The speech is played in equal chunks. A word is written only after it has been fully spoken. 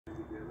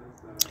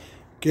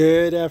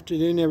Good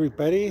afternoon,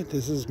 everybody.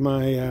 This is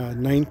my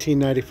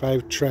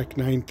 1995 Trek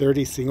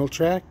 930 single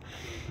track,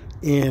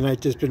 and I've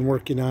just been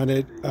working on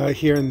it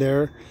here and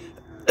there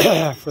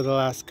for the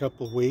last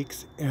couple of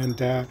weeks, and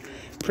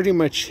pretty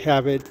much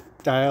have it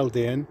dialed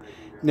in.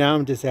 Now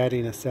I'm just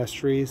adding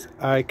accessories.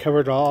 I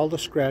covered all the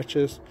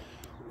scratches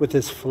with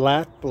this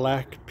flat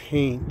black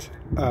paint,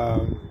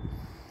 and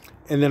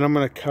then I'm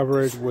going to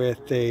cover it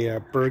with a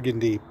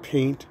burgundy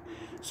paint.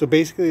 So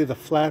basically the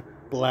flat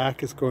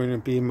black is going to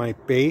be my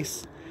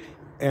base,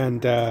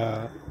 and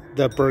the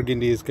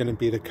burgundy is going to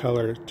be the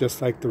color,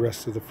 just like the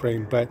rest of the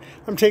frame. But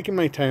I'm taking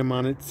my time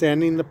on it,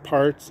 sanding the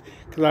parts,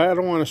 because I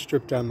don't want to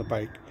strip down the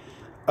bike.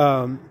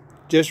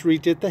 Just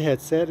redid the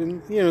headset,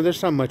 and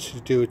there's not much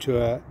to do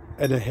to a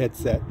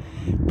headset.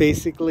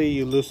 Basically,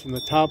 you loosen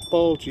the top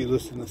bolt, you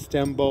loosen the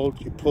stem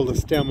bolt, you pull the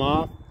stem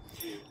off,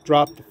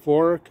 drop the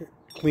fork,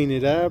 clean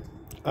it up.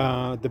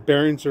 The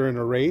bearings are in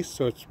a race,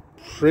 so it's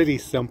pretty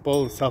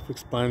simple and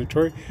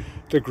self-explanatory.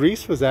 The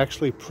grease was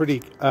actually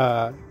pretty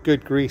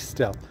good grease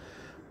still.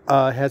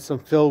 Had some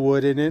fill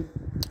wood in it,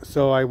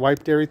 so I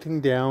wiped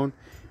everything down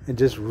and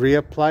just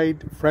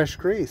reapplied fresh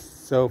grease.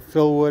 So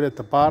fill wood at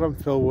the bottom,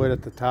 fill wood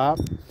at the top.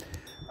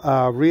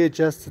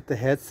 Readjusted the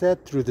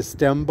headset through the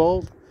stem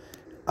bolt,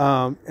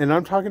 and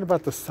I'm talking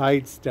about the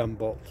side stem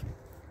bolt,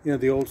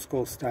 the old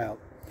school style.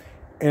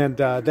 And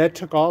that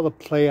took all the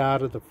play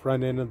out of the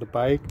front end of the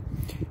bike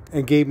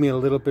and gave me a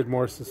little bit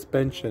more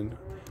suspension,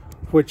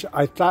 which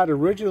I thought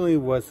originally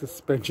was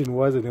suspension.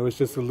 Wasn't. It was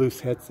just a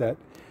loose headset.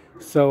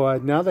 So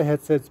now the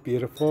headset's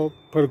beautiful.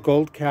 Put a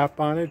gold cap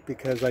on it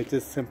because I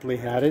just simply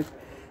had it.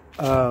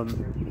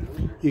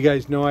 You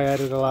guys know I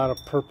added a lot of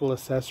purple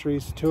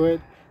accessories to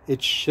it.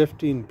 It's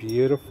shifting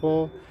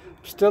beautiful.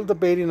 I'm still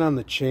debating on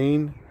the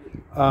chain.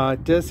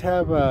 It does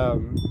have a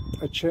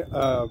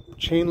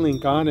chain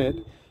link on it,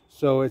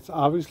 so it's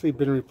obviously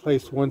been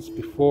replaced once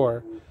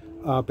before.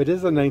 But it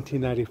is a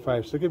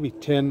 1995, so it could be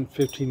 10,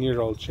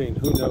 15-year-old chain.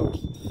 Who knows?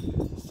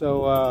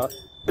 So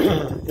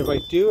if I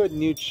do a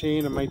new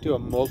chain, I might do a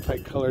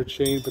multicolored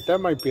chain, but that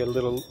might be a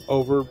little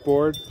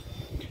overboard.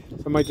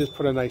 So I might just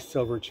put a nice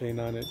silver chain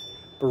on it.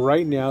 But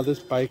right now, this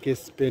bike is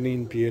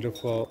spinning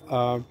beautiful.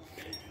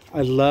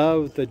 I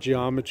love the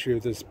geometry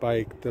of this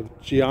bike. The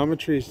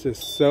geometry is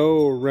just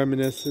so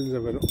reminiscent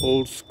of an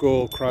old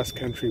school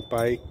cross-country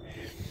bike.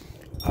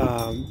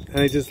 And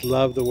I just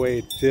love the way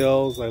it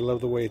feels. I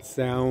love the way it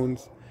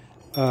sounds.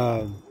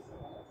 If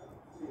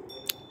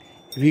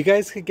you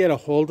guys could get a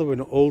hold of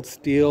an old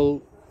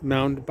steel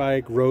mountain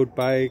bike, road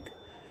bike,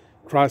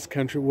 cross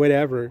country,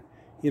 whatever,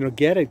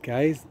 get it,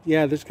 guys.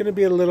 Yeah, there's going to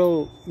be a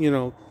little,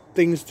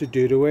 things to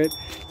do to it,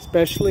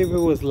 especially if it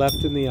was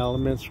left in the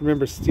elements.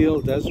 Remember, steel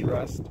does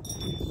rust.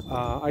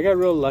 I got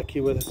real lucky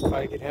with this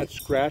bike. It had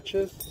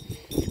scratches,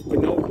 but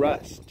no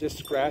rust, just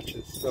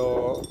scratches.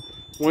 So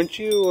once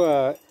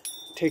you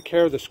take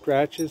care of the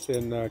scratches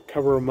and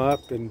cover them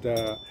up and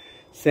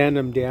sand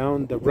them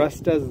down, the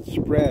rust doesn't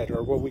spread,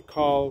 or what we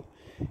call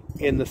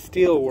in the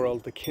steel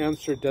world, the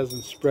cancer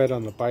doesn't spread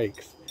on the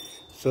bikes.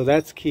 So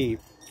that's key.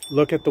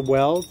 Look at the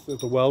welds. If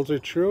the welds are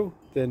true,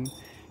 then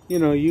you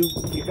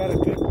got a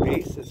good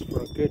basis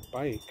for a good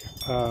bike.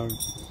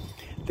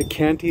 The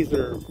canties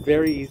are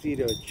very easy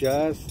to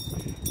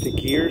adjust. The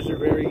gears are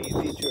very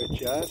easy to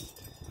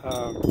adjust.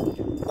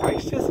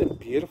 Bike's just in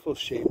beautiful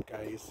shape,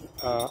 guys.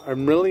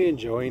 I'm really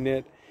enjoying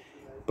it.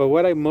 But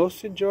what I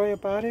most enjoy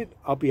about it,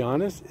 I'll be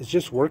honest, is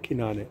just working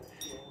on it.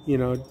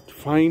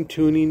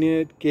 Fine-tuning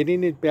it,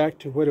 getting it back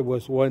to what it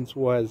once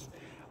was,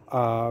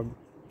 a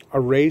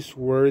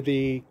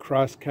race-worthy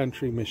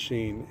cross-country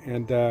machine.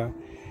 And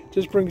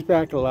just brings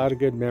back a lot of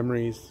good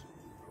memories,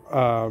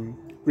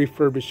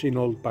 refurbishing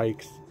old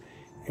bikes.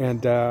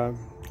 And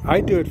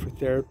I do it for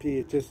therapy.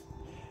 It's just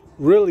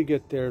really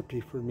good therapy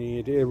for me.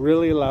 It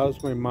really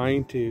allows my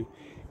mind to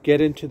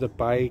get into the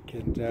bike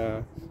and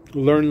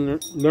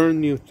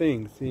learn new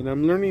things.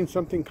 I'm learning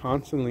something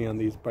constantly on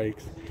these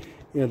bikes.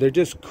 They're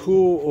just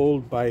cool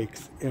old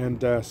bikes.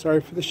 And sorry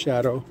for the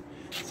shadow.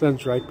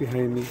 Sun's right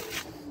behind me.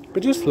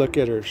 But just look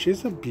at her.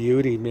 She's a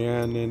beauty,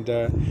 man.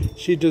 And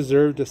she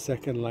deserved a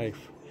second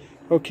life.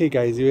 Okay,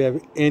 guys, if you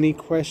have any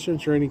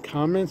questions or any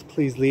comments,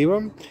 please leave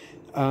them.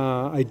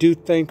 I do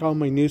thank all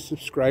my new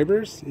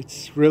subscribers.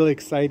 It's really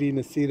exciting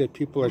to see that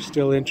people are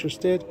still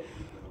interested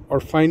or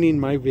finding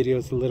my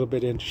videos a little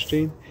bit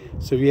interesting.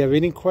 So if you have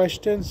any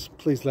questions,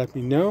 please let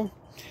me know.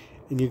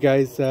 And you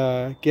guys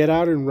get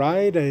out and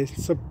ride.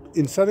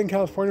 In Southern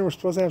California, we're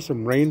supposed to have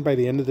some rain by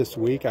the end of this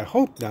week. I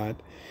hope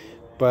not.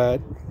 But,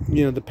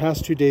 the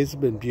past 2 days have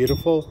been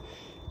beautiful.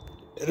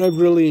 And I've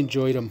really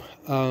enjoyed them.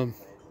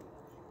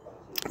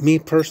 Me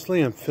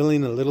personally, I'm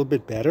feeling a little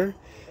bit better.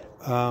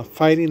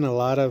 Fighting a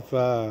lot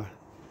of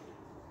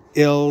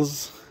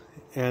ills.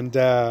 And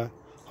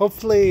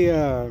hopefully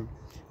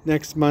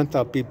next month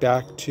I'll be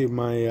back to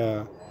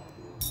my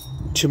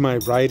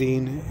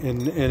riding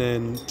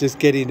and just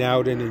getting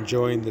out and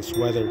enjoying this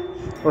weather.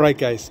 All right,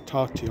 guys,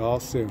 talk to you all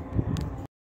soon.